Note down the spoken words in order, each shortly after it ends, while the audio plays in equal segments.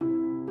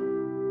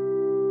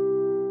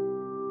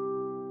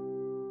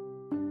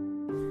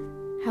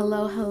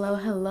Hello, hello,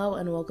 hello,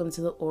 and welcome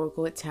to the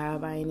Oracle with Tarot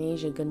by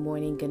Anasia. Good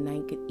morning, good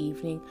night, good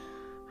evening.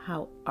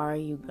 How are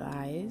you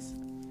guys?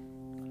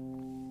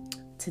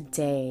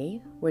 Today,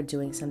 we're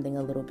doing something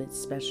a little bit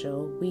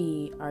special.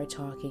 We are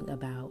talking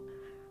about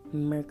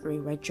Mercury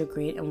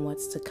Retrograde and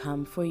what's to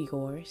come for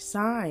your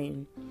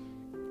sign.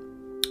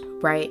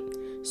 Right?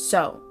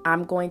 So,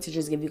 I'm going to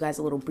just give you guys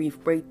a little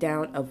brief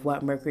breakdown of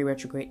what Mercury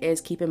Retrograde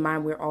is. Keep in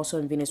mind, we're also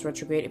in Venus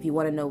Retrograde. If you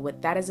want to know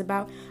what that is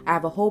about, I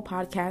have a whole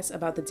podcast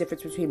about the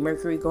difference between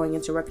Mercury going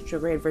into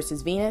retrograde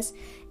versus Venus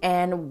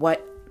and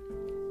what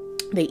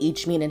they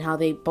each mean and how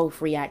they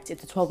both react.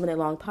 It's a 12-minute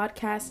long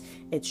podcast.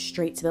 It's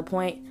straight to the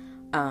point.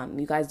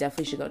 You guys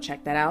definitely should go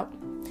check that out.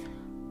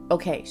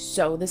 Okay,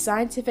 so the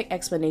scientific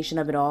explanation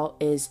of it all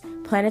is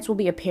planets will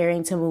be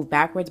appearing to move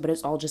backwards, but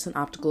it's all just an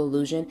optical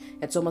illusion.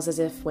 It's almost as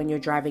if when you're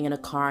driving in a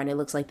car and it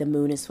looks like the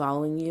moon is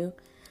following you.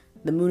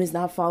 The moon is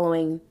not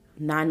following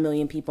 9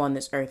 million people on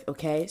this earth,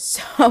 okay?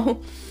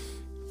 So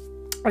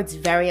it's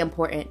very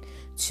important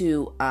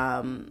to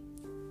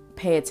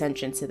pay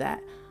attention to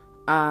that.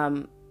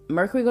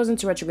 Mercury goes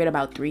into retrograde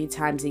about 3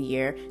 times a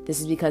year. This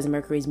is because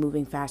Mercury is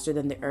moving faster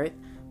than the earth,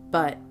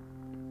 but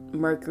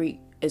Mercury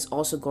is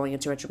also going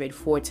into retrograde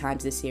 4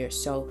 times this year.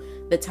 So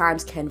the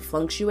times can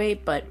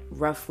fluctuate, but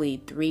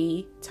roughly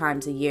 3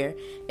 times a year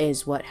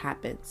is what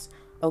happens.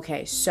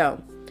 Okay,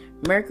 so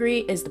Mercury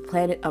is the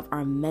planet of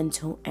our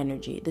mental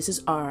energy. This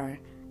is our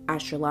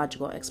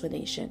astrological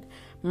explanation.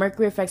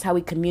 Mercury affects how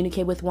we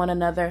communicate with one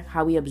another,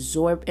 how we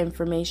absorb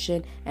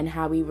information, and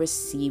how we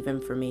receive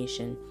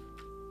information.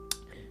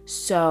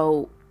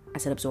 So, I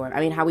said absorb.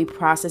 I mean how we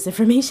process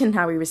information and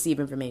how we receive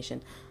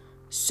information.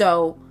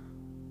 So,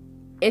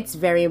 it's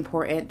very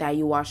important that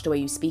you watch the way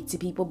you speak to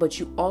people, but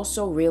you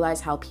also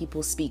realize how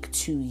people speak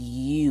to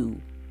you.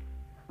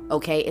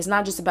 Okay? It's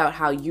not just about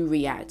how you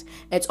react.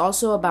 It's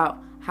also about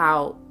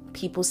how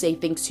people say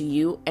things to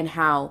you and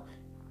how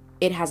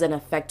it has an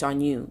effect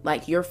on you.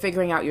 Like, you're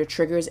figuring out your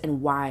triggers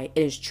and why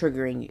it is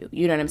triggering you.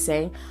 You know what I'm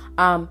saying?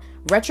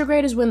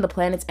 Retrograde is when the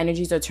planet's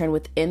energies are turned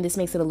within. This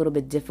makes it a little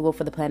bit difficult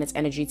for the planet's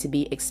energy to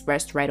be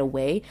expressed right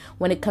away.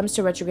 When it comes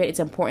to retrograde, it's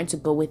important to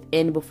go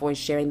within before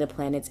sharing the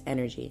planet's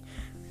energy.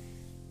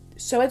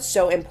 So it's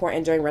so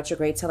important during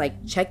retrograde to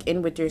check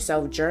in with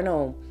yourself,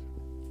 journal,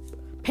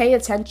 pay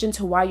attention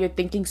to why you're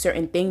thinking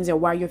certain things and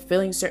why you're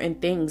feeling certain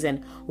things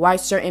and why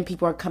certain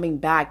people are coming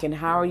back and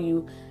how are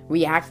you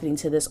reacting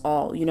to this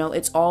all. You know,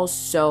 it's all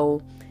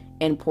so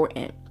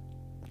important.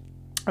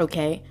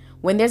 Okay.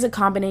 When there's a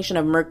combination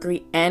of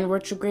Mercury and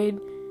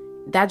retrograde,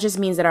 that just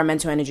means that our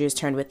mental energy is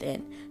turned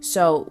within.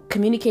 So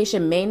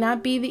communication may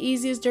not be the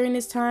easiest during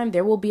this time.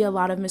 There will be a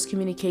lot of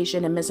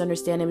miscommunication and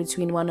misunderstanding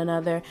between one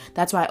another.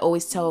 That's why I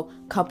always tell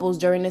couples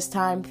during this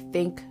time,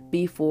 think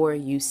before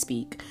you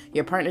speak.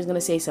 Your partner's going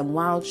to say some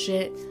wild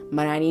shit,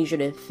 but I need you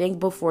to think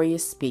before you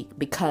speak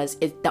because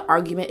the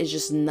argument is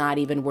just not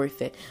even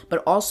worth it.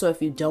 But also if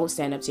you don't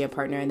stand up to your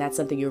partner and that's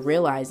something you're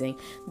realizing,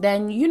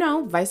 then,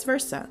 vice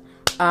versa.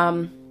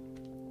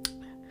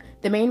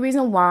 The main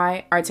reason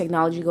why our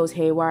technology goes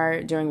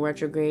haywire during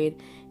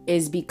retrograde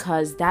is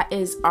because that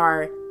is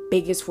our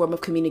biggest form of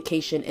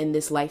communication in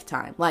this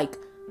lifetime. Like,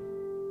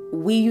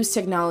 we use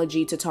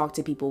technology to talk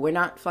to people. We're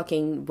not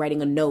fucking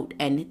writing a note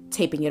and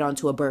taping it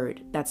onto a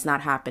bird. That's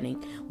not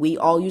happening. We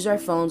all use our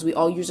phones. We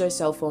all use our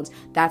cell phones.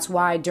 That's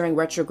why during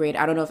retrograde,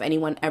 I don't know if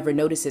anyone ever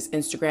notices,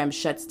 Instagram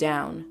shuts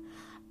down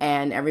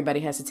and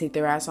everybody has to take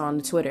their ass on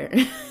Twitter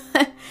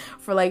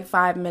for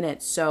 5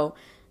 minutes. So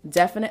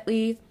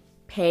definitely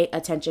pay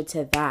attention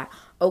to that.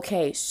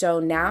 Okay, so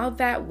now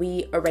that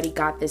we already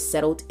got this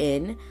settled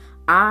in,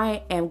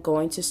 I am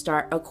going to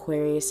start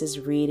Aquarius's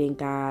reading,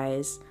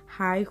 guys.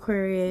 Hi,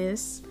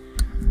 Aquarius.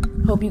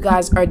 Hope you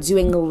guys are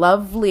doing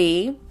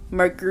lovely.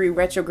 Mercury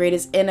retrograde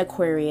is in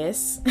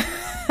Aquarius.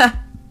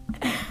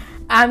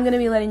 I'm going to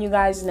be letting you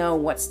guys know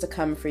what's to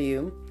come for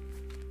you.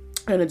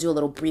 I'm going to do a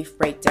little brief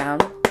breakdown.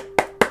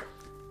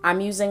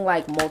 I'm using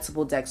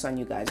multiple decks on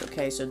you guys,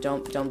 okay? So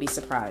don't be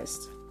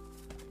surprised.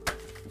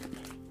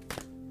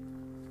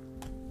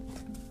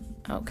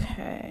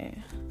 Okay.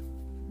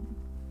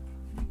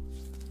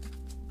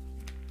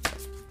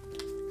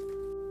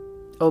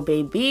 Oh,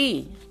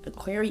 baby.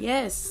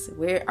 Aquarius.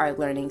 We are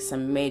learning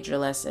some major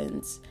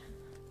lessons.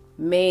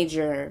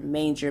 Major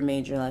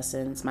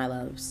lessons, my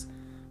loves.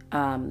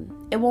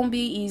 It won't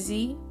be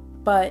easy,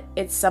 but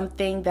it's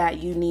something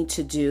that you need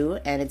to do,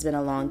 and it's been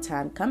a long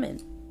time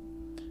coming.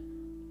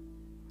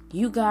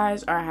 You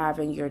guys are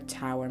having your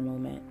tower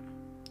moment.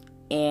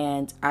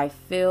 And I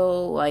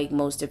feel like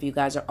most of you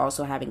guys are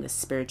also having a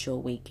spiritual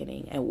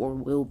awakening or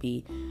will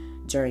be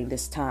during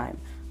this time.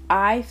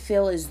 I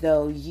feel as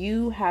though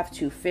you have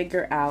to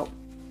figure out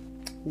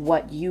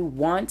what you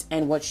want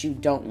and what you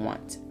don't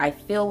want. I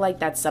feel like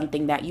that's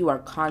something that you are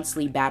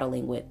constantly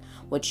battling with.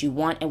 What you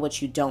want and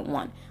what you don't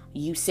want.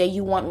 You say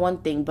you want one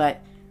thing,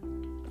 but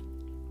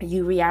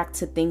you react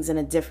to things in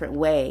a different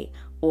way.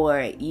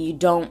 Or you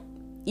don't,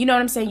 you know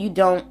what I'm saying? You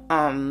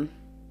don't,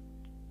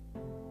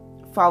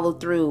 follow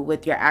through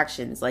with your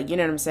actions. You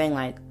know what I'm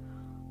saying?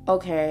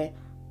 Okay,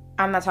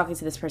 I'm not talking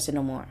to this person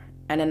no more.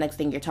 And the next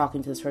thing you're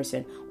talking to this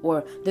person,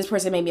 or this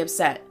person made me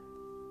upset,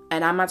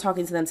 and I'm not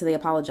talking to them till they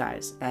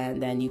apologize,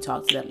 and then you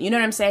talk to them. You know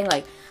what I'm saying?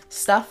 Like,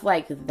 stuff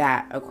like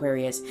that,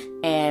 Aquarius.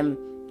 And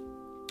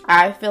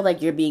I feel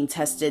like you're being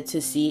tested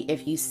to see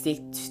if you stick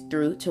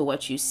through to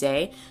what you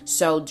say.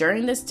 So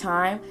during this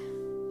time,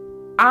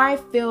 I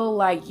feel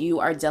like you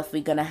are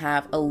definitely going to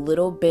have a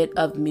little bit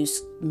of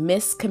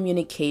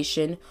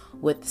miscommunication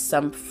with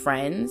some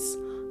friends.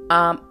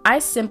 I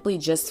simply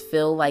just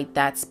feel like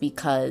that's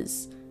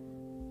because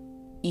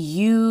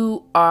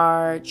you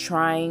are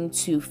trying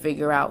to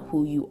figure out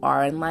who you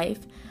are in life,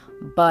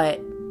 but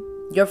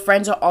your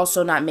friends are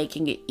also not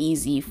making it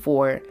easy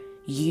for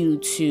you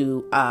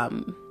to,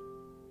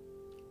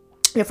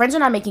 your friends are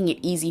not making it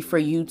easy for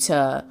you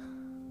to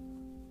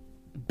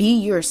be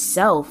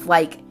yourself.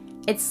 Like,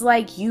 it's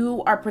like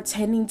you are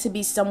pretending to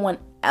be someone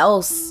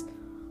else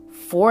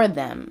for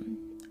them.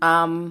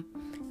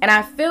 And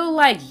I feel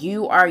like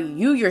you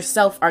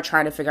yourself are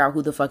trying to figure out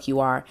who the fuck you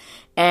are.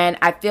 And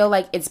I feel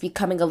like it's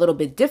becoming a little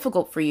bit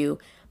difficult for you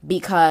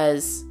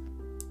because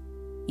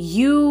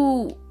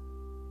you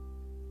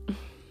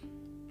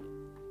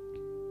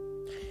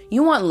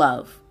want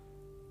love,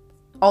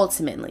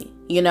 ultimately,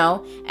 you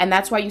know? And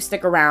that's why you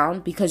stick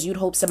around, because you'd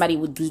hope somebody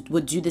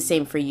would do the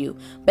same for you.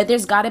 But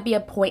there's got to be a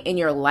point in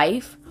your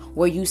life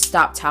where you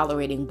stop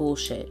tolerating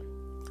bullshit.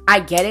 I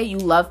get it. You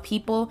love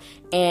people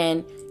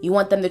and you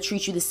want them to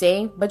treat you the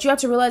same, but you have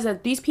to realize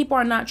that these people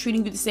are not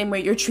treating you the same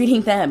way you're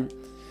treating them.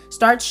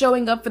 Start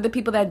showing up for the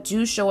people that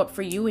do show up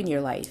for you in your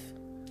life.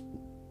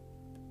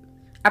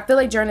 I feel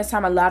like during this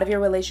time, a lot of your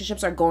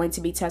relationships are going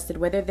to be tested,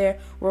 whether they're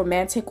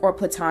romantic or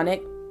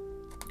platonic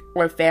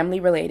or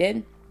family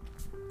related.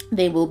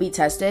 They will be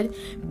tested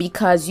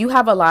because you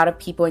have a lot of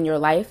people in your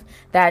life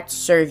that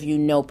serve you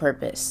no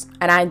purpose.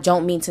 And I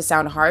don't mean to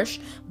sound harsh,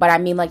 but I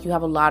mean like you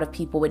have a lot of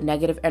people with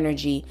negative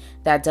energy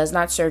that does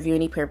not serve you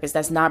any purpose,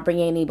 that's not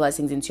bringing any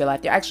blessings into your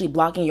life. They're actually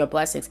blocking your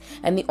blessings.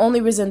 And the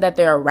only reason that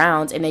they're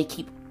around and they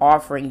keep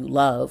offering you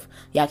love,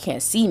 y'all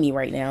can't see me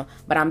right now,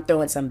 but I'm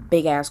throwing some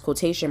big ass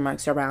quotation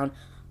marks around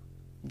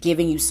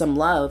giving you some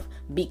love,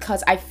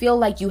 because I feel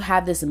like you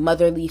have this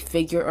motherly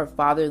figure or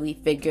fatherly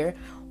figure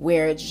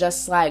where it's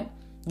just like,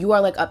 you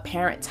are like a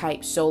parent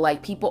type. So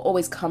like people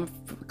always come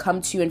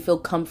to you and feel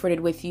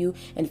comforted with you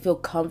and feel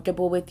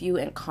comfortable with you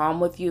and calm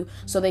with you.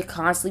 So they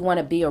constantly want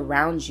to be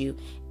around you.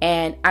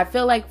 And I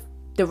feel like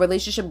the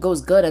relationship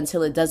goes good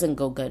until it doesn't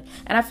go good.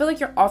 And I feel like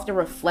you're often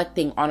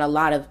reflecting on a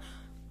lot of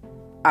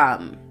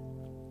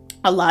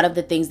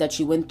the things that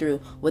you went through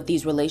with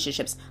these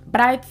relationships.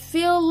 But I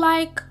feel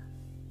like,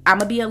 I'm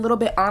going to be a little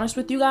bit honest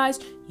with you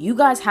guys. You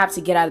guys have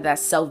to get out of that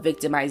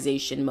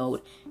self-victimization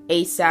mode.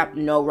 ASAP,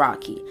 no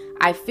Rocky.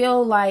 I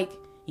feel like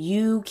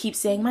you keep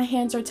saying, my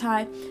hands are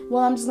tied.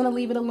 Well, I'm just going to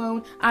leave it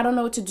alone. I don't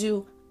know what to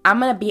do. I'm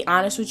going to be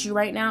honest with you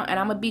right now, and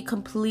I'm going to be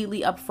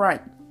completely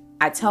upfront.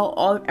 I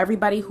tell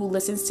everybody who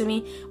listens to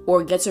me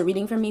or gets a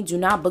reading from me, do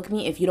not book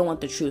me if you don't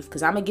want the truth,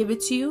 because I'm going to give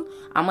it to you.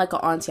 I'm like an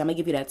auntie. I'm going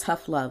to give you that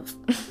tough love.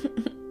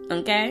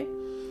 Okay?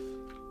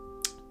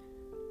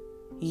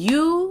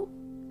 You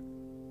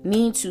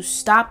need to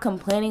stop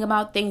complaining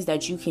about things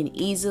that you can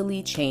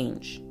easily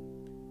change.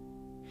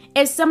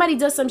 If somebody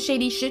does some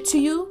shady shit to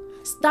you,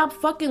 stop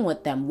fucking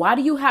with them. Why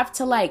do you have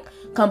to like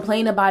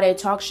complain about it,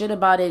 talk shit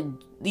about it,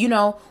 you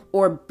know,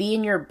 or be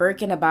in your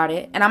Birkin about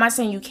it? And I'm not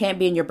saying you can't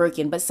be in your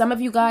Birkin, but some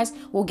of you guys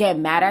will get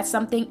mad at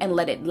something and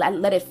let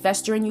it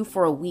fester in you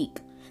for a week.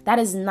 That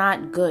is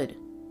not good.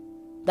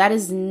 That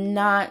is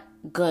not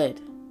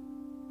good.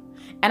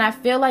 And I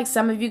feel like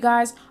some of you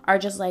guys are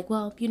just like,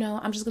 well, you know,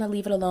 I'm just going to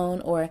leave it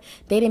alone, or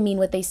they didn't mean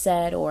what they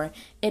said, or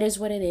it is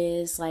what it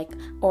is, like,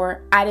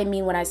 or I didn't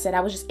mean what I said. I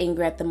was just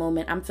angry at the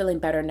moment. I'm feeling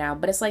better now.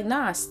 But it's like,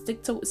 nah,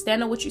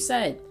 stand on what you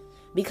said,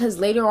 because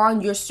later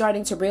on you're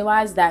starting to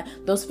realize that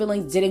those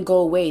feelings didn't go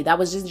away. That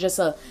was just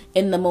a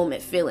in the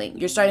moment feeling.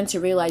 You're starting to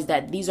realize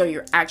that these are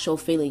your actual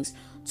feelings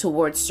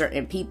towards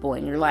certain people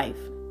in your life.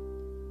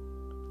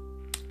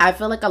 I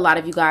feel like a lot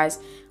of you guys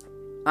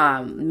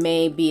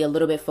may be a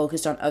little bit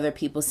focused on other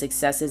people's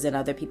successes and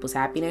other people's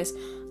happiness,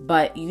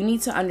 but you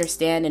need to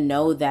understand and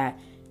know that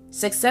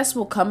success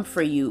will come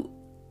for you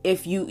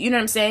if you know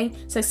what I'm saying?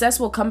 Success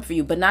will come for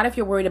you, but not if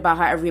you're worried about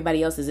how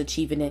everybody else is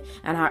achieving it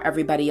and how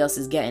everybody else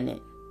is getting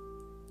it.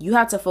 You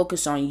have to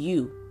focus on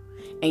you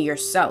and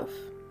yourself.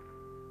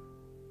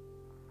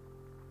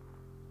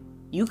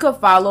 You could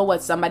follow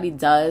what somebody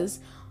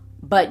does,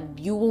 but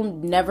you will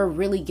never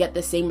really get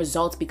the same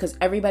results, because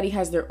everybody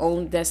has their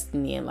own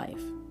destiny in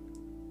life.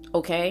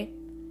 Okay?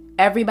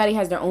 Everybody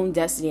has their own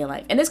destiny in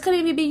life. And this could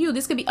even be you.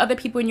 This could be other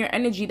people in your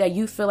energy that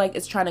you feel like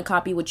is trying to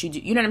copy what you do.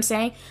 You know what I'm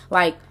saying?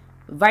 Like,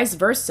 vice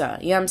versa.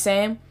 You know what I'm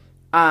saying?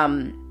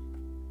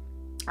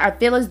 I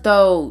feel as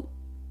though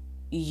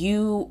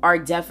you are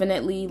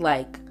definitely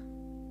like,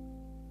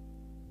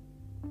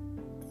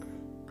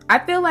 I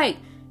feel like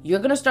you're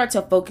going to start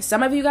to focus.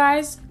 Some of you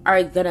guys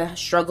are going to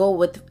struggle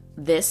with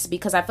this,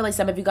 because I feel like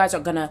some of you guys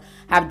are going to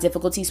have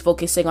difficulties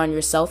focusing on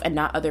yourself and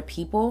not other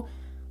people.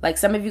 Like,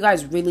 some of you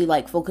guys really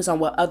like focus on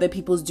what other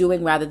people's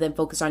doing rather than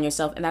focus on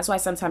yourself. And that's why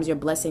sometimes your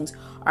blessings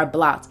are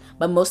blocked.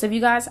 But most of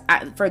you guys,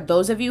 for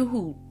those of you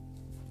who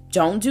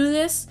don't do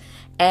this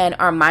and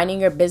are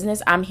minding your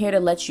business, I'm here to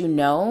let you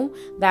know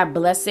that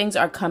blessings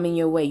are coming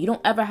your way. You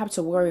don't ever have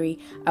to worry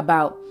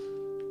about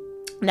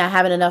not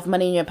having enough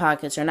money in your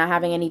pockets or not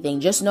having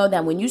anything. Just know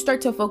that when you start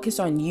to focus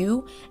on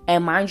you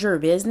and mind your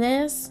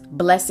business,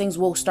 blessings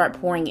will start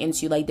pouring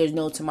into you like there's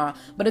no tomorrow.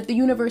 But if the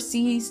universe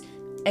sees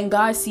and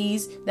God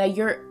sees that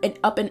you're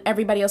up in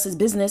everybody else's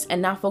business and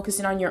not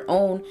focusing on your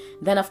own,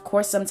 then of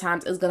course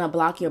sometimes it's going to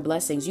block your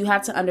blessings. You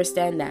have to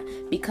understand that,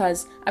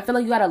 because I feel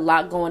like you got a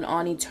lot going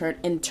on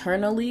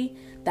internally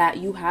that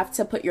you have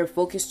to put your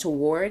focus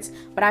towards.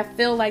 But I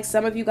feel like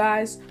some of you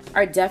guys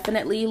are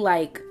definitely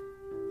like,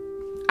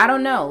 I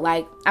don't know,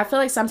 like, I feel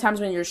like sometimes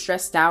when you're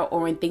stressed out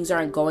or when things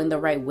aren't going the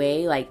right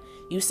way, like,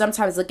 you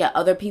sometimes look at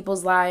other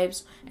people's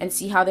lives and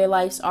see how their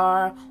lives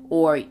are,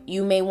 or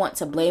you may want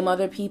to blame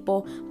other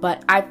people.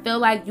 But I feel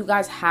like you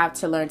guys have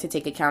to learn to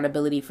take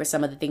accountability for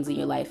some of the things in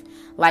your life.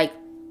 Like,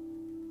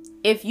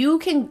 if you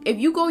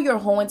go your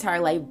whole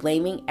entire life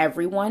blaming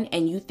everyone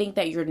and you think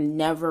that you're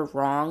never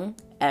wrong,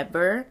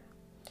 ever,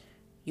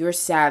 you're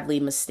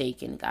sadly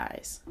mistaken,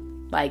 guys.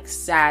 Like,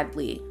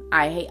 sadly.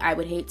 I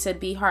would hate to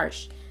be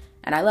harsh.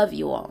 And I love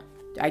you all.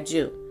 I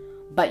do.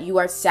 But you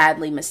are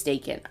sadly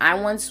mistaken. I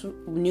once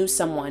knew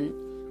someone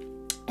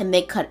and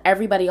they cut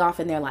everybody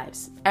off in their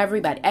lives.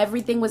 Everybody.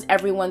 Everything was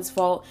everyone's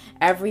fault.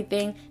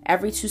 Everything.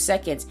 Every 2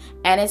 seconds.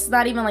 And it's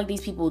not even like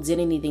these people did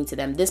anything to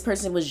them. This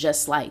person was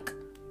just like,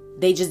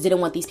 they just didn't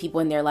want these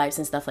people in their lives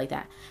and stuff like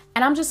that.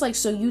 And I'm just like,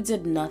 so you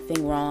did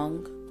nothing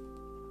wrong?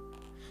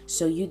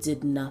 So you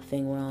did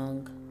nothing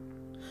wrong?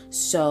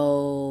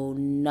 So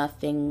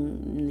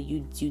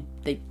nothing,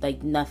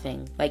 like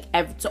nothing,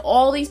 like to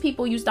all these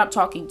people you stopped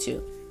talking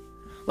to.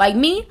 Like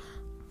me,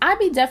 I'd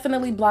be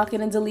definitely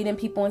blocking and deleting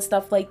people and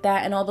stuff like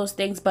that and all those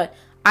things. But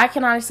I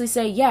can honestly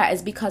say, yeah,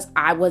 it's because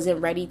I wasn't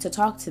ready to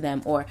talk to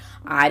them, or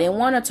I didn't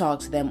want to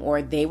talk to them,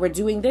 or they were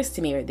doing this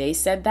to me, or they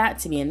said that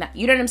to me, and that,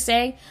 you know what I'm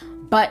saying?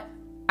 But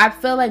I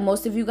feel like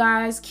most of you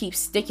guys keep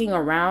sticking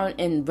around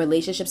in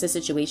relationships and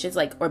situations,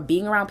 like, or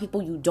being around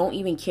people you don't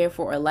even care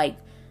for or like.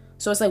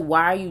 So it's like,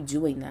 why are you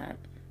doing that?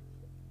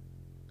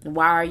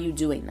 Why are you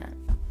doing that?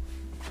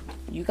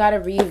 You got to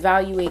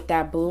reevaluate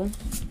that, boo.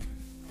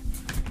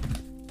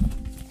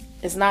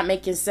 It's not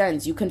making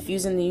sense. You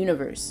confusing the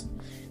universe.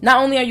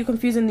 Not only are you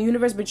confusing the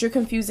universe, but you're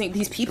confusing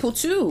these people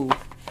too.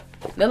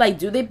 They're like,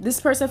 do this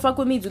person fuck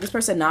with me? Do this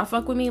person not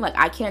fuck with me? Like,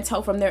 I can't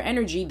tell from their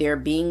energy. They're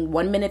being,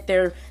 1 minute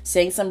they're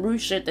saying some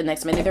rude shit, the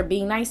next minute they're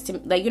being nice to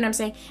me. Like, you know what I'm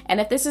saying? And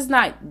if this is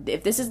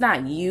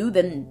not you,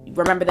 then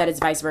remember that it's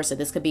vice versa.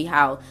 This could be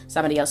how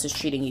somebody else is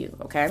treating you,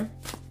 okay?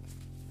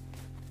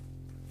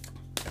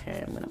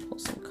 Okay, I'm gonna pull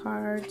some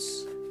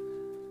cards.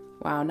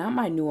 Wow, not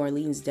my New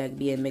Orleans deck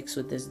being mixed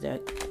with this deck.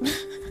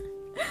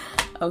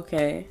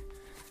 Okay.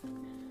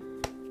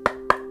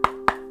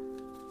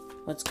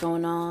 What's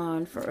going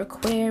on for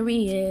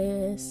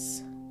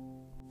Aquarius?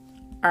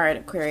 All right,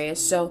 Aquarius.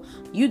 So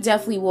you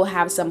definitely will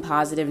have some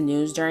positive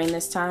news during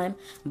this time.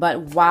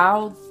 But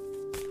while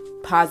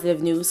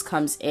positive news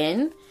comes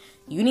in,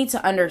 you need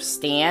to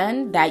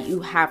understand that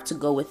you have to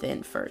go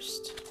within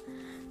first.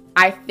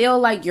 I feel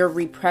like your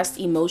repressed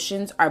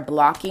emotions are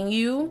blocking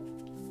you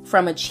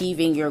from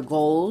achieving your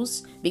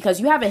goals, because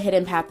you have a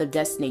hidden path of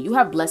destiny. You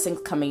have blessings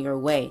coming your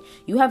way.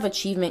 You have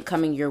achievement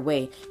coming your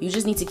way. You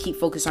just need to keep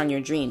focused on your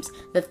dreams.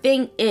 The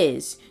thing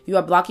is, you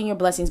are blocking your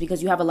blessings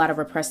because you have a lot of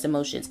repressed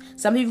emotions.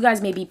 Some of you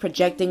guys may be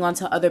projecting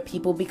onto other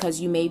people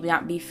because you may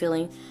not be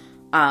feeling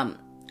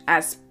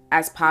as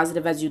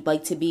positive as you'd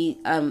like to be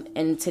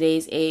in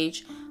today's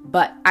age.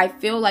 But I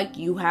feel like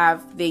you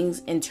have things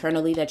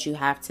internally that you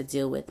have to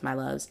deal with, my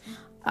loves.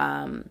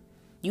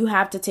 You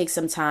have to take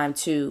some time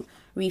to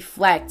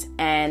reflect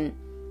and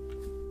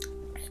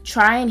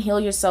try and heal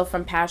yourself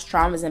from past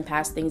traumas and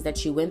past things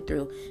that you went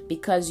through,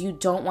 because you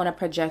don't want to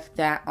project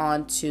that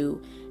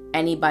onto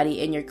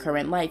anybody in your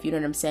current life. You know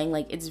what I'm saying?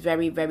 Like, it's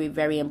very, very,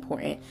 very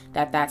important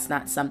that that's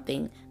not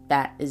something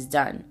that is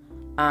done.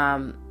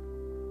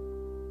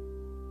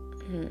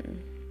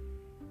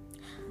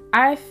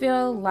 I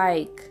feel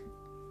like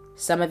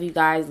some of you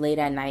guys late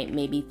at night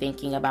may be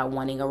thinking about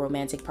wanting a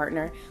romantic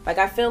partner. Like,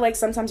 I feel like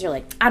sometimes you're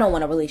like, I don't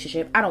want a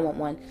relationship. I don't want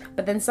one.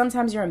 But then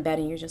sometimes you're in bed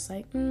and you're just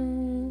like,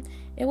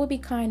 it would be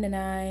kind of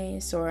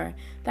nice, or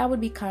that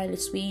would be kind of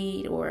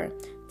sweet, or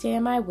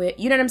damn, I wish.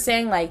 You know what I'm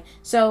saying? Like,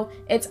 so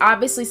it's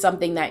obviously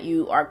something that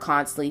you are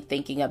constantly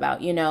thinking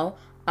about, you know?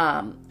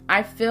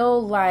 I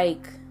feel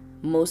like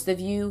most of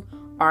you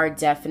are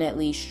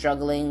definitely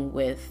struggling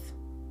with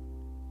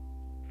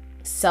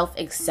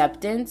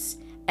self-acceptance.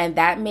 And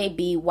that may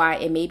be why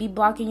it may be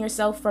blocking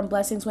yourself from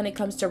blessings when it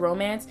comes to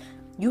romance.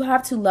 You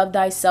have to love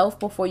thyself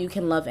before you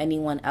can love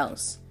anyone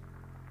else.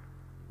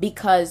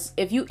 Because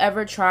if you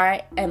ever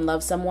try and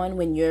love someone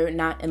when you're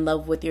not in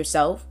love with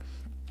yourself,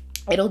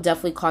 it'll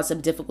definitely cause some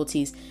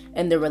difficulties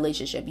in the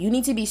relationship. You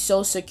need to be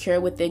so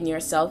secure within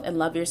yourself and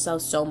love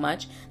yourself so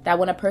much that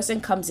when a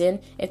person comes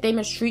in, if they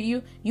mistreat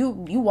you, you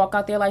walk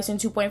out their life in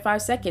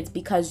 2.5 seconds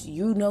because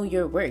you know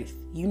your worth.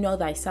 You know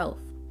thyself.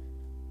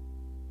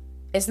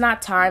 It's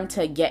not time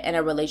to get in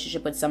a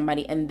relationship with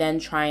somebody and then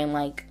try and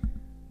like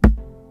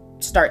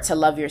start to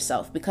love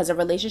yourself, because a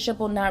relationship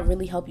will not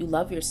really help you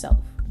love yourself.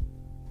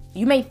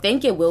 You may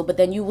think it will, but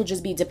then you will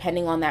just be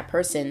depending on that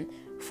person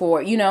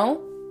for, you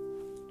know,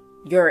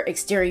 your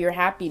exterior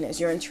happiness,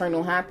 your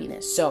internal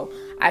happiness. So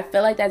I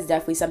feel like that's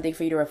definitely something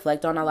for you to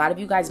reflect on. A lot of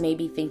you guys may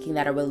be thinking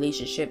that a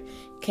relationship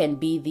can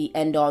be the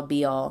end all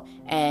be all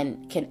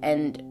and can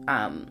end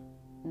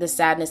the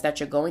sadness that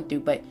you're going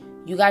through. But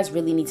you guys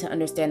really need to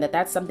understand that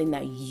that's something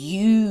that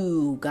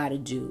you got to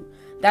do.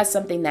 That's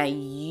something that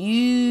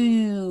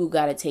you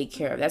got to take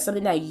care of. That's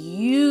something that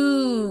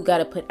you got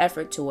to put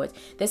effort towards.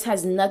 This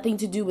has nothing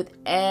to do with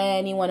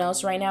anyone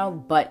else right now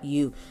but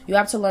you. You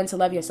have to learn to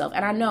love yourself.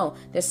 And I know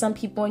there's some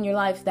people in your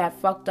life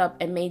that fucked up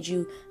and made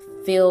you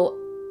feel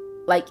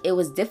like it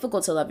was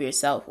difficult to love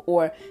yourself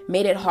or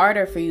made it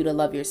harder for you to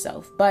love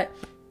yourself. But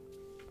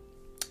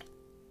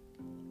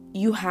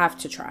you have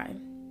to try.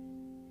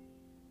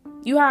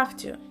 You have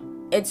to.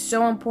 It's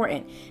so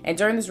important. And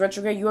during this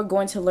retrograde, you are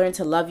going to learn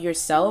to love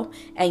yourself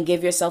and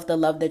give yourself the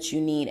love that you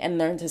need and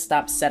learn to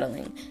stop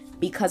settling.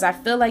 Because I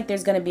feel like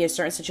there's going to be a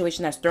certain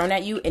situation that's thrown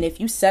at you. And if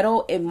you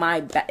settle, it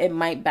might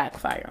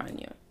backfire on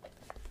you.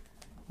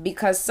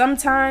 Because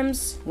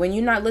sometimes when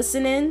you're not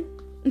listening,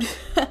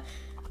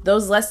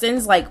 those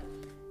lessons, like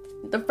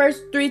the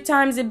first 3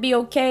 times it'd be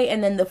okay.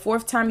 And then the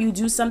 4th time you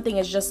do something,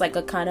 it's just like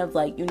a kind of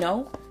like, you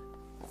know,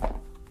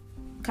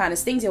 kind of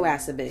stings your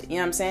ass a bit. You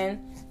know what I'm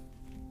saying?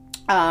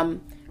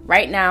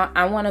 Right now,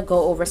 I want to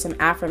go over some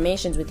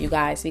affirmations with you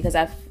guys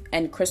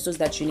and crystals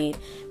that you need,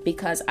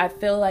 because I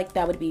feel like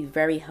that would be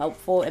very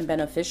helpful and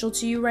beneficial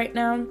to you right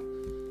now.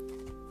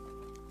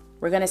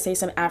 We're going to say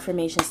some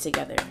affirmations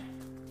together.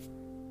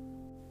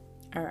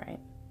 All right.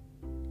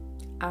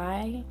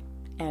 I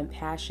am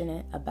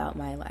passionate about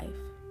my life.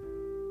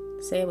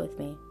 Say it with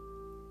me.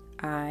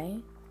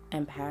 I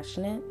am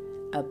passionate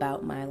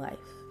about my life.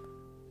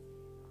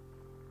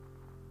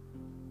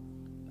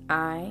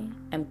 I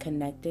am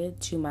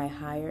connected to my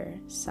higher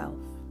self.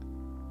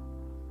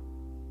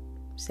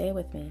 Say it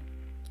with me.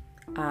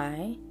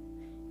 I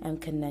am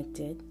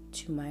connected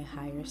to my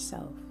higher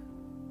self.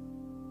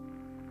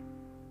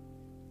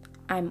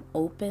 I'm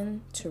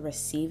open to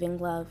receiving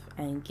love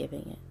and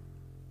giving it.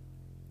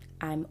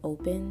 I'm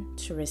open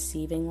to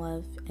receiving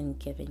love and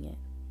giving it.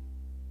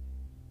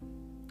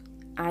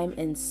 I'm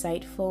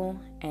insightful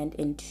and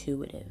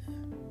intuitive.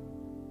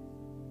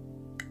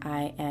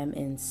 I am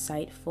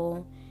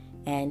insightful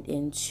and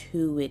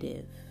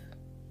intuitive.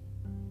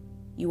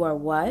 You are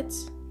what?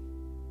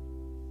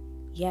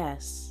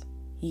 Yes,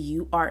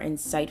 you are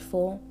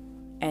insightful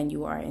and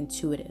you are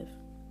intuitive.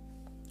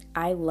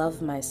 I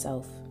love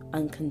myself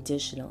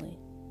unconditionally.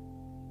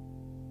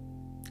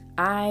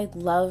 I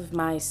love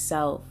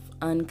myself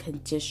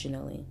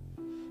unconditionally.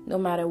 No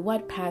matter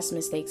what past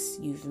mistakes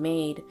you've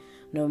made,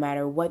 no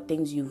matter what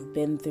things you've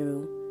been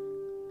through,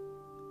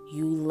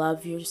 you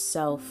love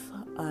yourself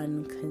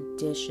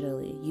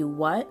unconditionally. You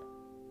what?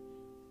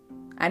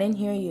 I didn't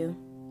hear you.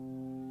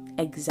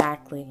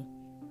 Exactly.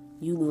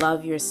 You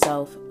love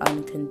yourself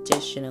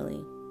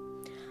unconditionally.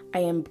 I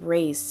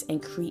embrace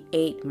and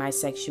create my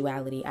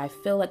sexuality. I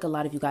feel like a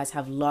lot of you guys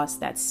have lost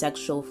that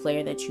sexual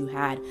flair that you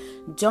had.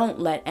 Don't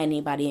let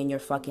anybody in your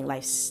fucking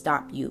life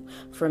stop you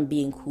from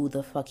being who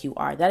the fuck you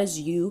are. That is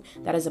you.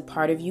 That is a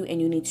part of you, and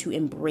you need to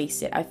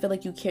embrace it. I feel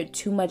like you care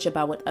too much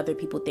about what other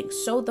people think.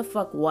 So the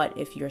fuck what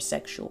if you're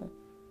sexual?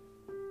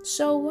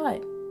 So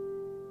what?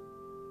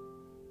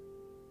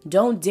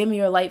 Don't dim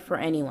your light for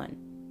anyone.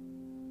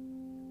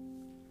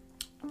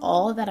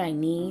 All that I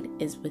need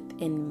is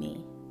within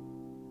me.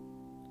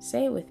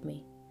 Say it with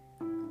me.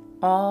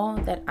 All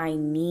that I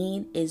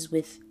need is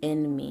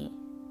within me.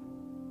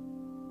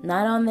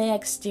 Not on the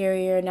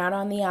exterior, not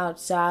on the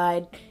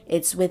outside.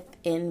 It's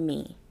within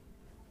me.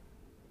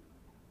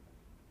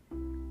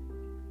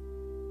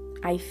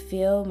 I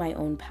feel my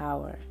own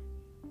power.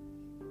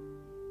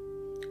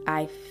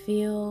 I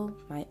feel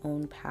my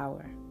own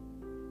power.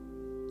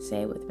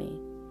 Say it with me.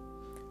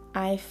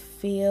 I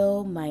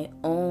feel my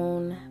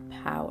own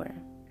power.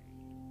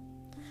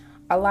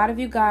 A lot of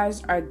you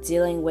guys are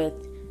dealing with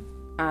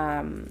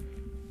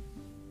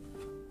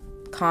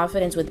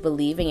confidence with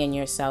believing in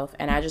yourself,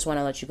 and I just want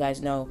to let you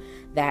guys know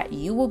that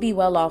you will be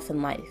well off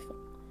in life.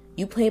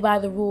 You play by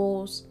the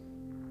rules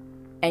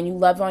and you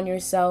love on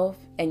yourself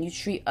and you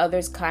treat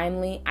others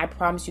kindly. I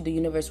promise you the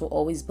universe will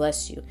always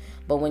bless you.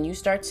 But when you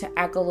start to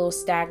act a little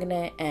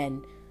stagnant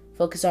and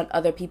focus on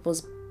other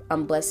people's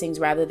blessings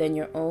rather than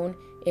your own,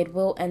 it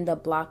will end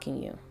up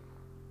blocking you.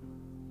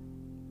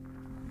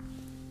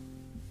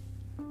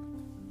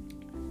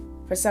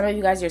 For some of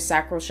you guys, your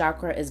sacral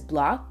chakra is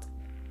blocked.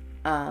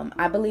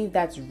 I believe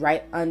that's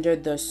right under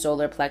the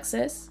solar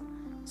plexus.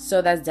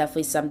 So that's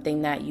definitely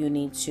something that you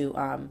need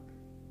to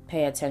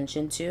pay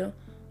attention to.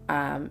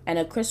 And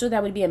a crystal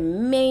that would be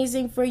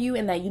amazing for you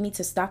and that you need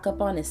to stock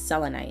up on is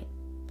selenite.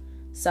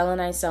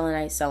 Selenite,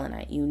 selenite,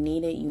 selenite. You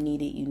need it, you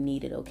need it, you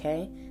need it,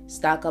 okay?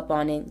 Stock up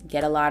on it,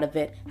 get a lot of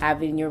it,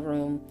 have it in your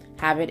room,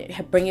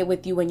 bring it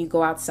with you when you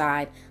go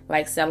outside.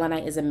 Like,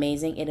 selenite is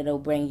amazing and it'll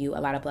bring you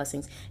a lot of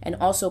blessings. And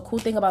also, cool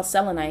thing about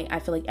selenite, I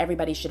feel like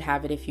everybody should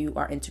have it if you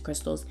are into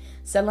crystals.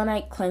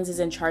 Selenite cleanses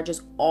and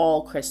charges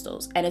all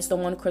crystals. And it's the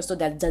one crystal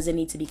that doesn't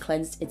need to be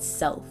cleansed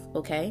itself,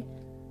 okay?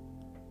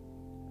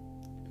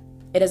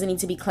 It doesn't need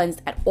to be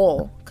cleansed at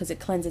all because it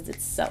cleanses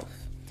itself.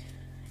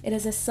 It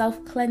is a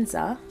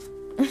self-cleanser.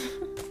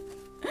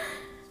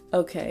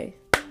 Okay.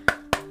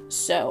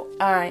 So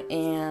I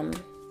am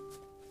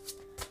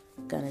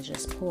gonna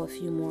just pull a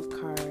few more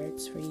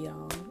cards for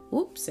y'all.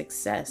 Oops,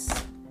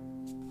 success.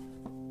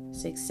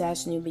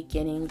 Success, new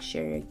beginning,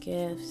 share your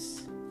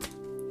gifts.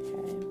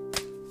 Okay.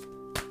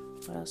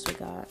 What else we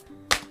got?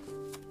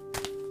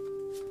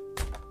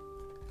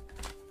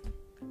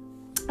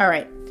 All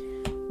right.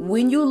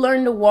 When you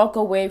learn to walk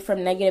away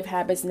from negative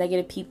habits,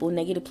 negative people,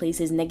 negative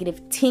places, negative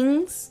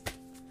things,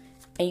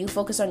 and you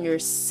focus on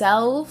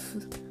yourself,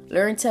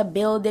 learn to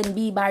build and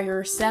be by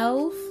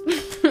yourself,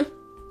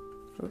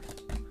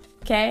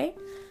 okay?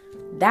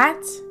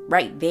 That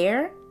right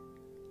there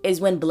is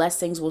when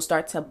blessings will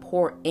start to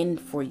pour in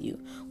for you.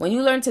 When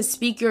you learn to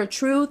speak your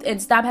truth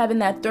and stop having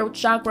that throat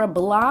chakra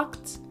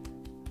blocked,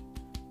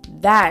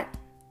 that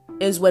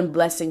is when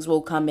blessings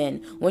will come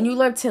in. When you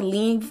learn to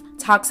leave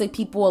toxic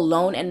people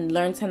alone and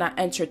learn to not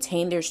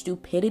entertain their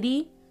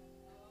stupidity,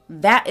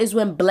 that is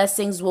when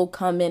blessings will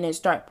come in and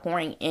start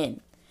pouring in.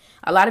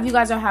 A lot of you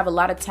guys have a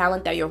lot of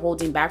talent that you're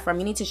holding back from.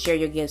 You need to share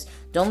your gifts.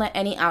 Don't let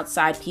any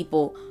outside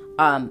people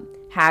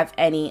have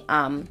any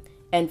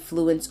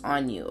influence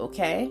on you,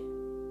 okay?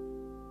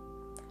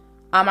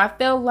 I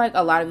feel like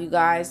a lot of you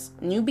guys,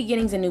 new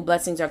beginnings and new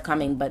blessings are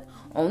coming, but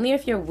only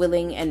if you're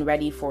willing and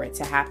ready for it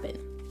to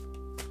happen.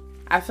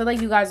 I feel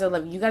like you guys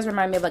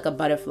remind me of like a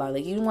butterfly.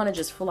 Like, you want to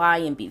just fly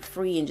and be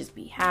free and just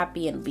be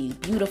happy and be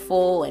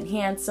beautiful and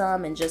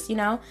handsome and just,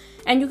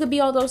 and you could be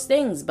all those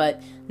things,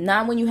 but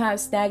not when you have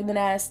stagnant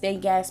ass,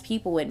 stank ass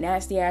people with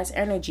nasty ass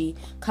energy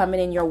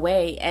coming in your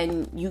way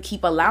and you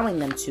keep allowing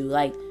them to.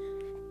 Like,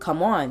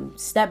 come on,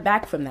 step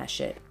back from that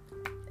shit.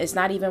 It's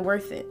not even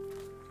worth it.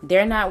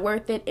 They're not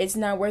worth it. It's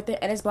not worth it.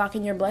 And it's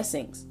blocking your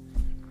blessings.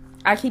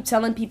 I keep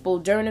telling people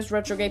during this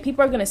retrograde,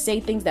 people are going to say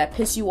things that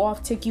piss you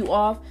off, tick you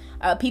off.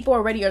 People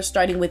already are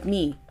starting with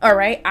me. All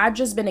right. I've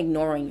just been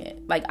ignoring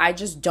it. Like, I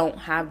just don't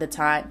have the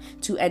time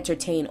to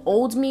entertain.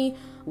 Old me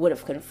would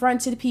have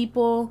confronted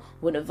people,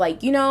 would have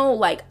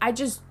I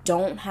just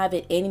don't have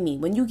it in me.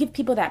 When you give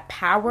people that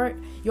power,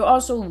 you're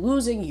also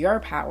losing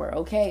your power.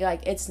 Okay.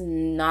 Like, it's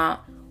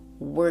not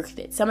worth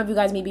it. Some of you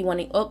guys may be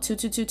wanting,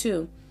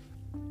 2.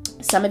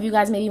 Some of you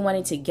guys may be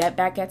wanting to get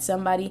back at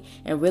somebody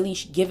and really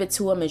give it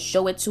to them and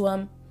show it to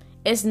them.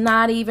 It's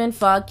not even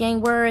fucking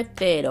worth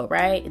it, all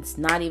right? It's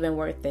not even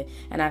worth it.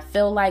 And I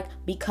feel like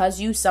because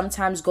you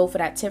sometimes go for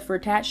that tit for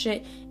tat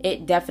shit,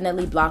 it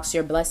definitely blocks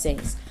your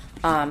blessings.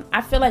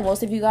 I feel like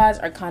most of you guys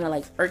are kind of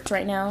like irked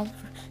right now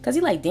because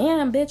you're like,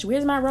 damn, bitch,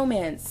 where's my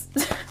romance?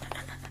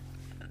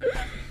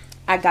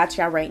 I got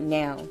y'all right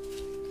now.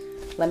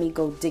 Let me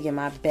go dig in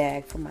my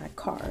bag for my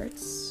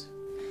cards.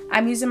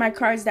 I'm using my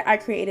cards that I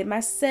created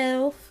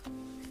myself.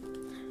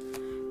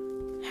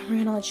 We're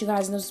gonna let you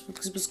guys know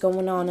what's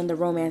going on in the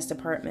romance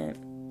department.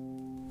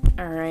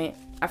 All right.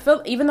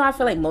 Even though I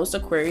feel like most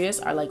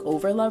Aquarius are like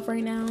over love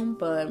right now,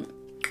 but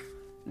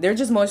they're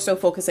just more so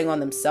focusing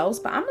on themselves.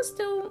 But I'm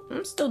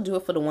still do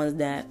it for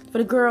for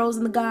the girls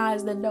and the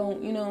guys that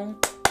don't,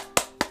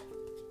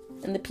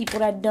 and the people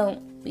that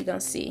don't. We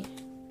gonna see.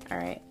 All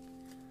right.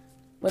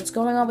 What's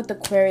going on with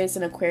Aquarius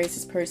and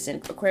Aquarius'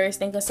 person? Aquarius,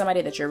 think of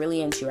somebody that you're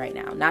really into right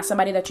now. Not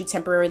somebody that you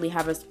temporarily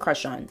have a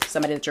crush on.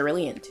 Somebody that you're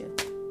really into.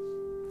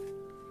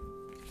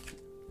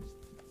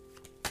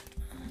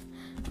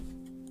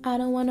 I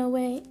don't want to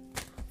wait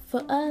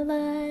for our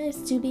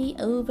lives to be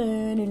over.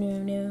 No, no,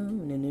 no,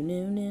 no, no,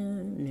 no,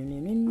 no, no,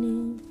 no,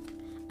 no.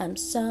 I'm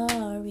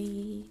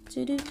sorry.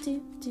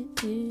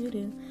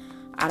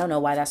 I don't know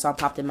why that song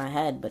popped in my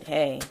head, but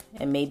hey,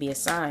 it may be a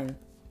sign.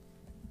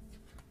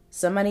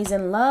 Somebody's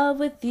in love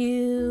with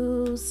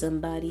you.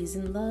 Somebody's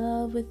in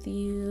love with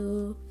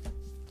you.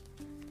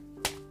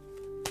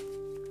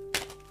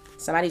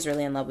 Somebody's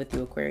really in love with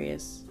you,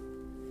 Aquarius.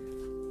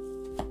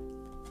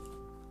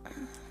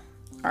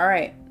 All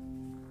right.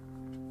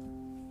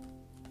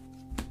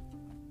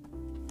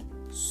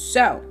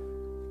 So,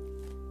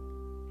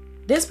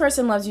 this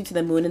person loves you to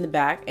the moon and the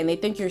back, and they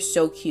think you're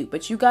so cute,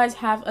 but you guys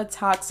have a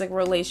toxic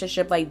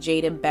relationship like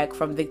Jade and Beck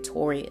from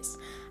Victorious.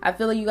 I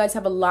feel like you guys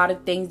have a lot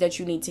of things that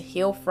you need to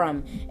heal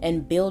from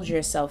and build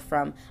yourself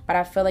from, but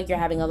I feel like you're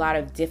having a lot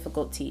of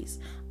difficulties.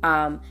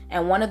 And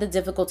one of the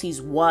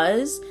difficulties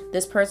was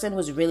this person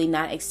was really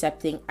not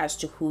accepting as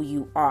to who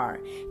you are.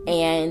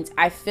 And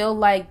I feel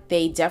like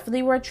they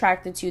definitely were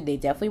attracted to you. They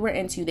definitely were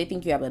into you. They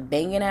think you have a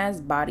banging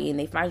ass body and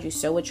they find you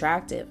so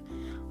attractive.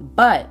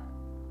 But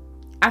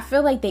I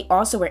feel like they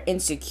also were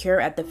insecure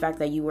at the fact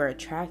that you were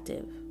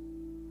attractive.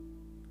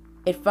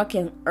 it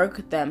fucking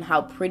irked them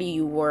how pretty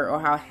you were or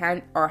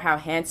how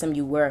handsome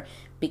you were,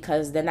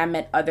 because then that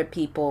meant other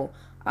people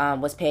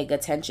was paying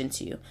attention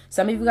to you.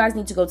 Some of you guys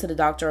need to go to the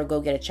doctor or go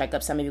get a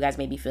checkup. Some of you guys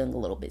may be feeling a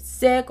little bit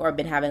sick or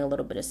been having a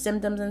little bit of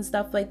symptoms and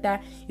stuff like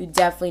that. You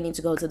definitely need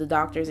to go to the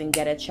doctors and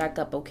get a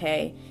checkup,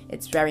 okay?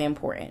 It's very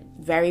important.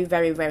 Very,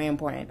 very, very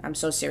important. I'm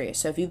so serious.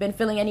 So if you've been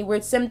feeling any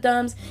weird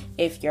symptoms,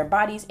 if your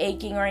body's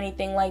aching or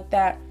anything like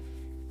that,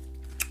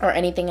 or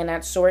anything in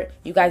that sort,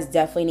 you guys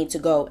definitely need to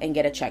go and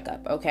get a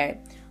checkup, okay?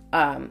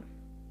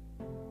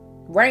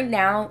 Right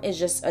now is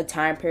just a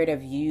time period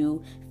of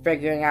you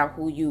figuring out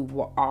who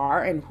you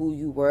are and who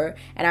you were.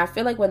 And I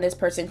feel like when this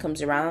person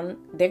comes around,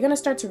 they're going to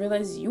start to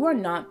realize you are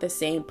not the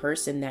same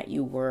person that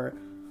you were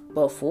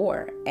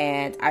before.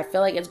 And I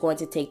feel like it's going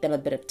to take them a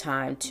bit of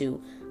time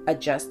to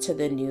adjust to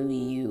the new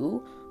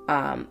you.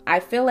 I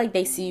feel like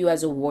they see you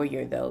as a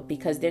warrior though,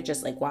 because they're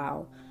just like,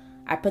 wow,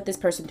 I put this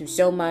person through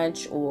so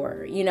much,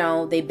 or, you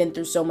know, they've been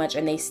through so much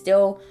and they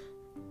still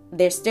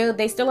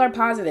are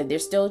positive. They're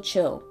still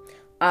chill.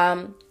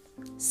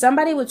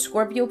 Somebody with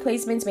Scorpio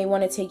placements may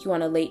want to take you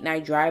on a late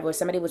night drive, or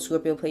somebody with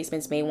Scorpio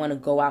placements may want to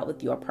go out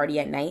with you or party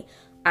at night.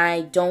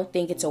 I don't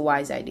think it's a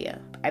wise idea.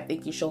 I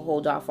think you should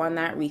hold off on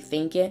that,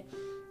 rethink it.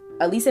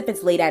 At least if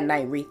it's late at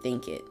night,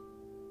 rethink it.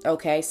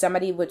 Okay,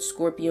 somebody with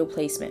Scorpio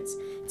placements.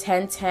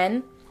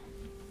 10-10,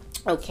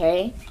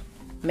 okay?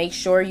 Make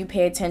sure you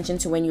pay attention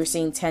to when you're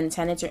seeing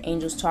 10-10. It's your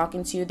angels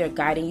talking to you. They're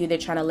guiding you. They're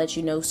trying to let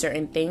you know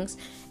certain things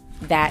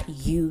that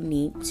you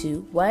need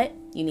to,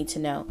 you need to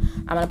know.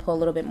 I'm going to pull a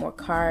little bit more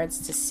cards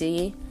to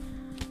see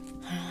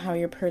how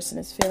your person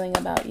is feeling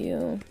about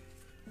you.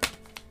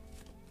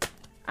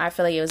 I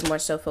feel like it was more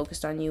so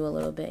focused on you a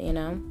little bit, you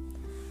know?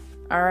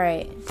 All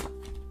right.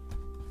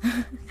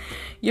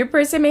 Your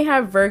person may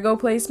have Virgo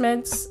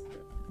placements.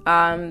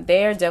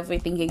 They are definitely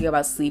thinking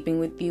about sleeping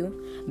with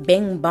you.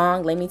 Bing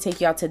bong, let me take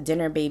you out to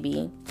dinner,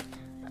 baby.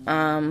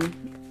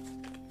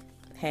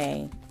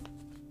 Hey.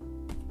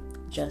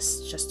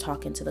 Just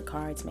talking to the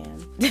cards,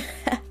 man.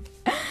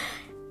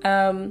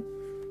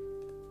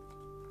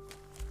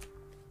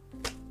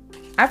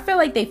 I feel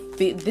like they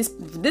feel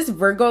this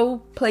Virgo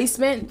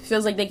placement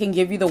feels like they can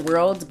give you the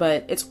world,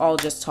 but it's all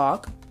just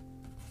talk.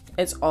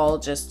 It's all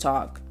just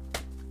talk.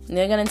 And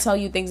they're gonna tell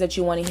you things that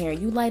you want to hear.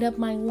 You light up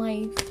my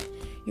life.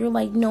 You're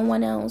like no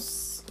one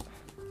else.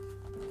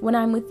 When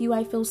I'm with you,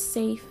 I feel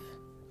safe.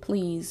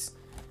 Please.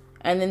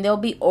 And then they'll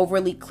be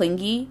overly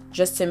clingy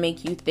just to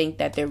make you think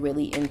that they're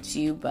really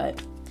into you.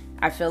 But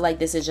I feel like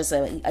this is just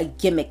a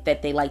gimmick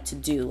that they like to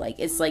do. Like,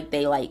 it's like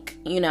they like,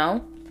 you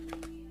know?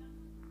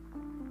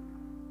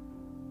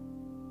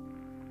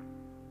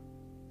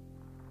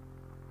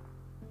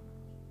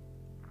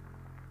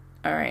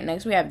 All right,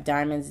 next we have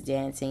Diamonds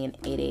Dancing in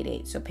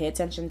 888. So pay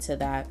attention to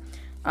that.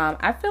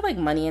 I feel like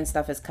money and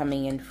stuff is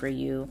coming in for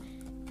you.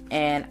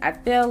 And I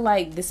feel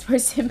like this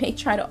person may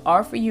try to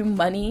offer you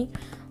money.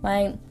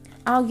 Like,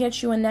 I'll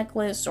get you a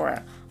necklace,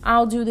 or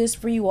I'll do this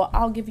for you, or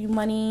I'll give you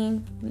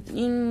money.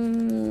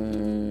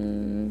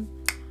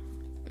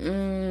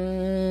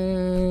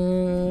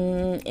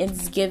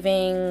 It's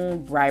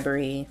giving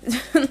bribery.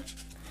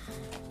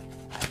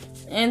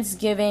 It's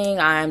giving,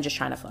 I'm just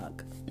trying to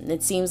fuck.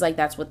 It seems like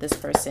that's what this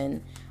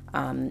person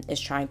is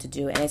trying to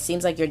do. And it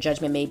seems like your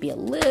judgment may be a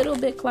little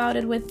bit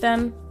clouded with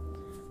them.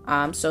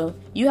 So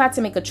you have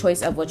to make a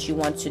choice of what you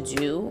want to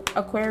do,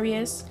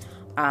 Aquarius.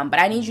 But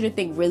I need you to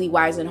think really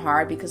wise and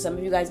hard, because some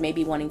of you guys may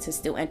be wanting to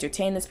still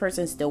entertain this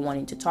person, still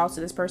wanting to talk to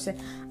this person.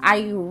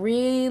 I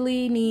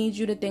really need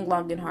you to think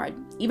long and hard.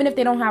 Even if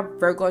they don't have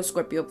Virgo or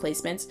Scorpio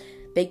placements,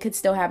 they could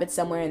still have it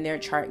somewhere in their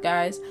chart,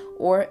 guys.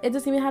 Or it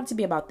doesn't even have to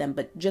be about them,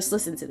 but just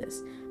listen to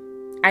this.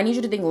 I need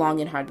you to think long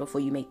and hard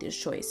before you make this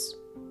choice.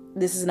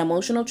 This is an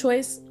emotional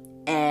choice,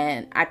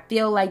 and I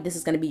feel like this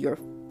is going to be your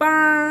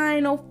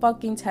final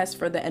fucking test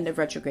for the end of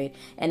retrograde.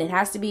 And it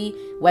has to be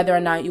whether or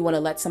not you want to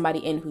let somebody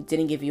in who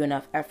didn't give you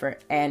enough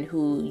effort and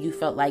who you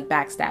felt like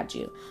backstabbed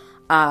you,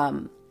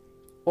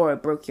 or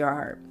broke your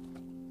heart.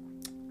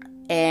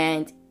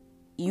 And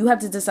you have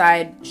to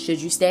decide, should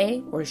you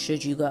stay or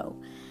should you go?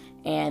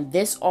 And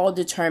this all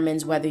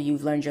determines whether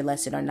you've learned your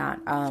lesson or not.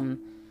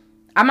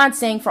 I'm not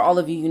saying for all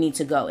of you, you need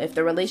to go. If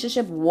the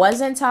relationship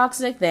wasn't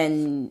toxic,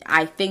 then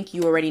I think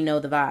you already know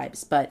the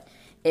vibes. But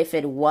if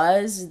it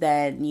was,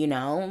 then, you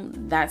know,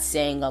 that's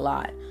saying a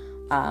lot.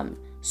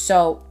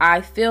 So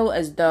I feel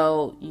as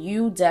though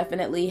you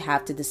definitely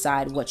have to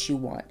decide what you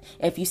want.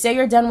 If you say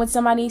you're done with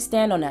somebody,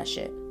 stand on that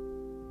shit.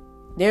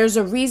 There's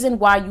a reason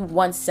why you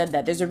once said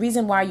that. There's a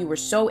reason why you were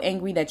so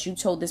angry that you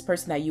told this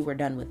person that you were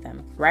done with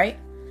them, right?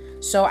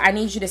 So I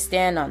need you to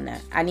stand on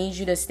that. I need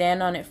you to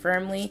stand on it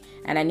firmly,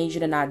 and I need you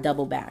to not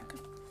double back,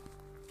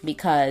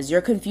 because you're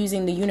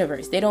confusing the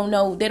universe. They don't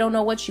know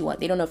what you want.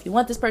 They don't know if you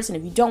want this person,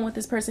 if you don't want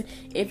this person,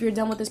 if you're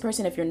done with this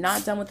person, if you're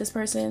not done with this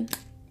person.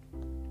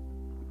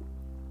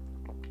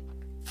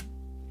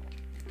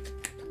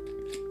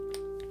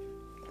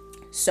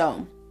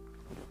 So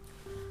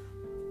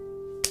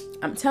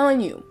I'm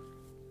telling you,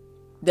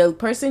 the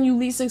person you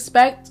least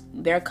expect,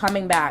 they're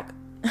coming back.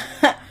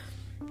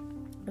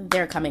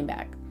 They're coming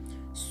back.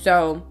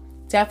 So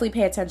definitely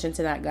pay attention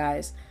to that,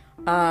 guys.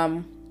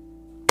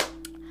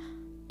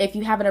 If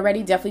you haven't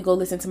already, definitely go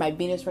listen to my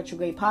Venus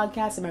Retrograde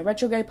podcast and my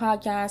Retrograde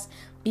podcast,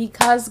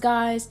 because,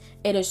 guys,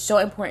 it is so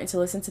important to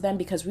listen to them,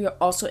 because we are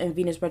also in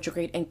Venus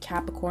Retrograde in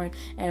Capricorn,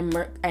 and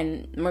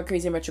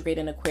Mercury's in Retrograde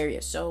in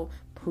Aquarius. So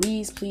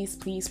please, please,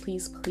 please,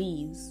 please,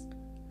 please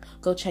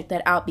go check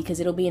that out, because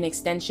it'll be an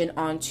extension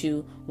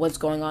onto what's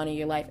going on in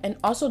your life. And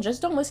also,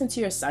 just don't listen to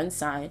your sun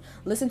sign.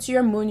 Listen to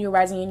your moon, your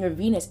rising, and your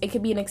Venus. It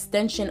could be an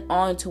extension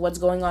on to what's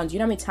going on. Do you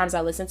know how many times I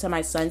listen to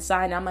my sun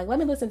sign and I'm like, let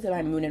me listen to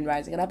my moon and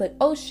rising, and I'm like,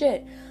 oh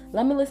shit,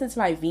 let me listen to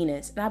my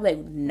Venus, and I'm like,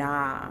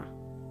 nah,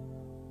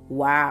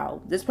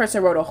 wow, this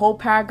person wrote a whole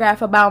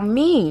paragraph about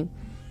me.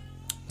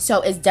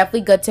 So it's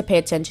definitely good to pay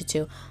attention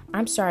to.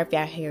 I'm sorry if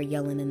y'all hear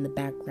yelling in the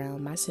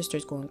background. My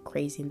sister's going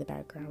crazy in the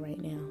background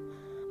right now.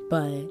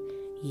 But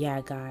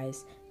yeah,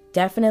 guys,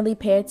 definitely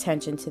pay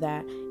attention to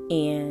that.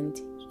 And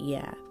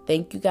yeah,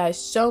 thank you guys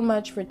so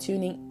much for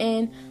tuning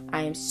in.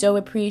 I am so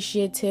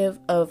appreciative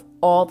of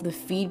all the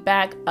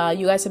feedback.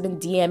 You guys have been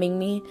DMing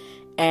me,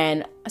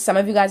 and some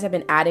of you guys have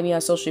been adding me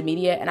on social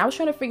media, and I was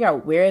trying to figure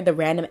out where the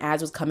random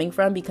ads was coming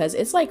from, because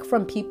it's like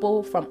from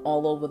people from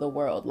all over the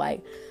world.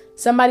 Like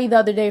somebody the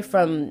other day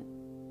from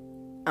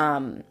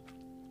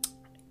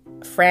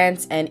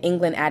France and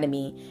England added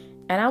me.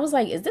 And I was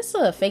like, is this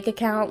a fake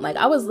account? Like,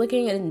 I was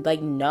looking and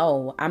like,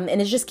 no. And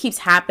it just keeps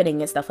happening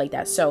and stuff like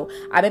that. So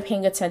I've been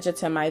paying attention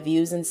to my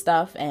views and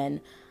stuff.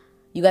 And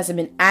you guys have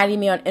been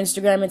adding me on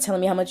Instagram and telling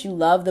me how much you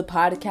love the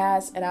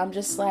podcast. And I'm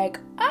just like,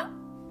 oh,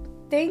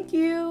 thank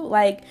you.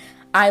 Like,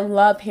 I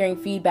love hearing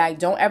feedback.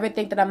 Don't ever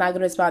think that I'm not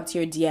going to respond to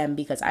your DM,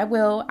 because I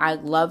will. I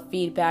love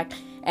feedback.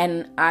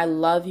 And I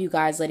love you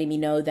guys letting me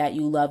know that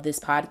you love this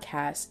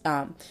podcast.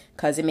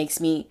 Because it makes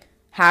me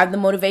have the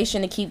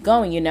motivation to keep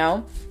going, you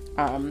know?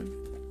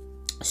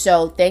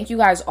 So thank you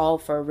guys all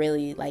for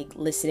really like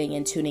listening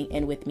and tuning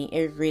in with me.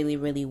 It really,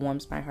 really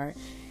warms my heart.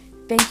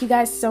 Thank you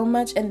guys so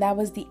much. And that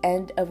was the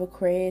end of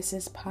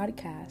Aquarius's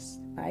podcast.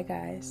 Bye,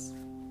 guys.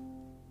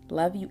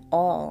 Love you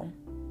all.